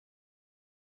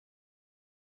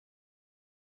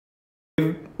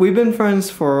We've been friends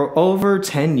for over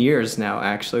 10 years now,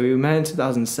 actually. We met in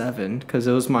 2007 because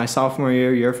it was my sophomore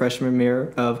year, your freshman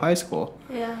year of high school.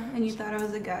 Yeah, and you thought I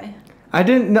was a guy. I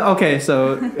didn't know. Okay,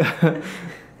 so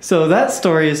so that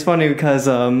story is funny because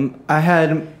I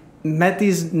had met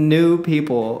these new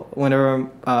people whenever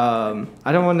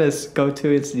I don't want to go to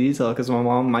its detail because my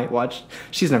mom might watch.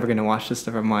 She's never gonna watch this.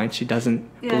 Never mind. She doesn't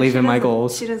believe in my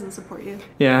goals. She doesn't support you.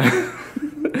 Yeah.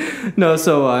 No,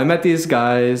 so I met these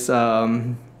guys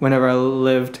whenever I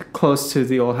lived close to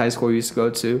the old high school we used to go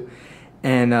to.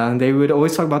 And they would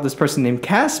always talk about this person named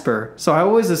Casper. So I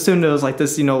always assumed it was like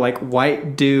this, like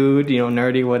white dude,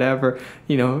 nerdy, whatever,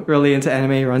 really into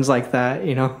anime, runs like that,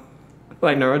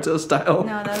 like Naruto style.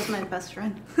 No, that was my best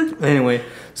friend. Anyway,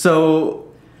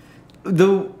 so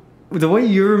the way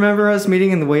you remember us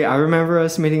meeting and the way I remember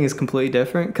us meeting is completely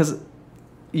different because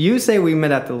you say we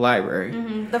met at the library.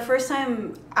 Mm-hmm. The first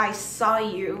time I saw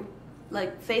you,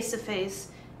 like face to face,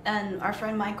 and our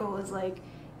friend Michael was like,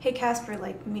 "Hey Casper,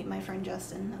 like meet my friend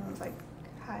Justin." And I was like,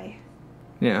 "Hi."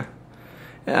 Yeah.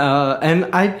 And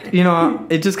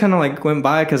it just kind of like went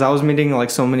by because I was meeting like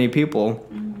so many people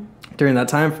during that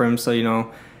time frame. So,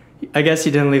 I guess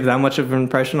you didn't leave that much of an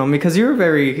impression on me because you were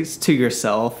very to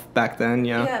yourself back then.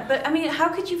 Yeah. Yeah, but I mean, how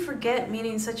could you forget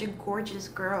meeting such a gorgeous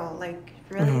girl? Like,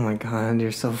 really? Oh my God,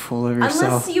 you're so full of yourself.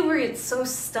 Unless you were so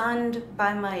stunned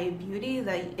by my beauty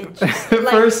that it just like,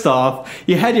 First off,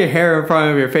 you had your hair in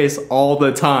front of your face all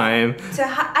the time.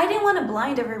 I didn't want to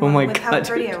blind everyone with how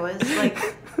pretty I was.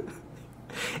 Like.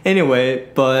 Anyway,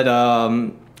 but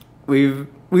we've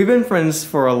been friends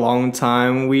for a long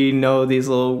time. We know these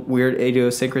little weird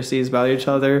idiosyncrasies about each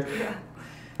other. Yeah.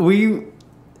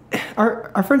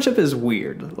 Our friendship is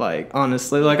weird, like,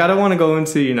 honestly. Like, I don't want to go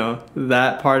into,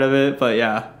 that part of it, but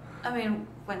yeah. I mean,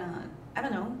 why not? I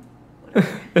don't know.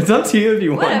 It's up to you if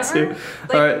you want to.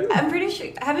 Like, all right. I'm pretty sure,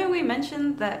 haven't we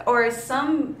mentioned that, or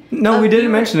some... No, we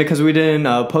didn't mention it because we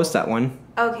didn't post that one.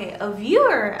 Okay, a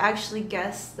viewer actually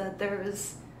guessed that there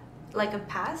was, like, a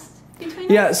past between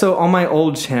us? Yeah, so on my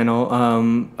old channel,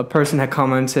 a person had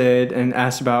commented and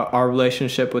asked about our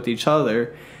relationship with each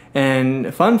other.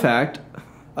 And fun fact...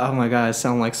 Oh my God, I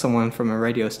sound like someone from a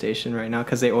radio station right now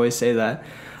because they always say that.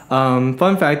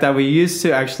 Fun fact that we used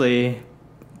to actually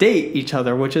date each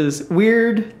other, which is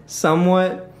weird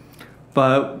somewhat,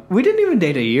 but we didn't even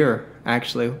date a year,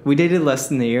 actually. We dated less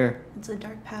than a year. It's a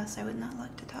dark past. I would not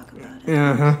like to talk about it.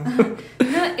 Uh-huh.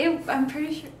 No, I'm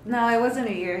pretty sure. No, it wasn't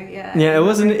a year. Yeah. Yeah, it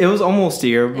wasn't. It was almost a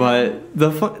year, but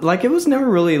it was never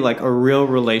really like a real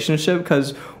relationship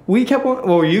because you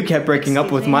kept breaking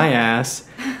up with my ass.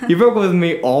 You broke up with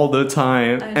me all the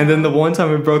time, and then the one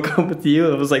time I broke up with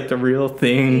you, it was like the real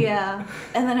thing. Yeah,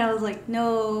 and then I was like,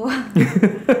 no.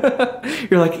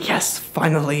 You're like, yes,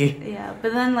 finally. Yeah,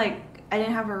 but then like I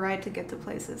didn't have a ride to get to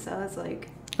places, so I was like,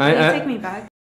 take me back.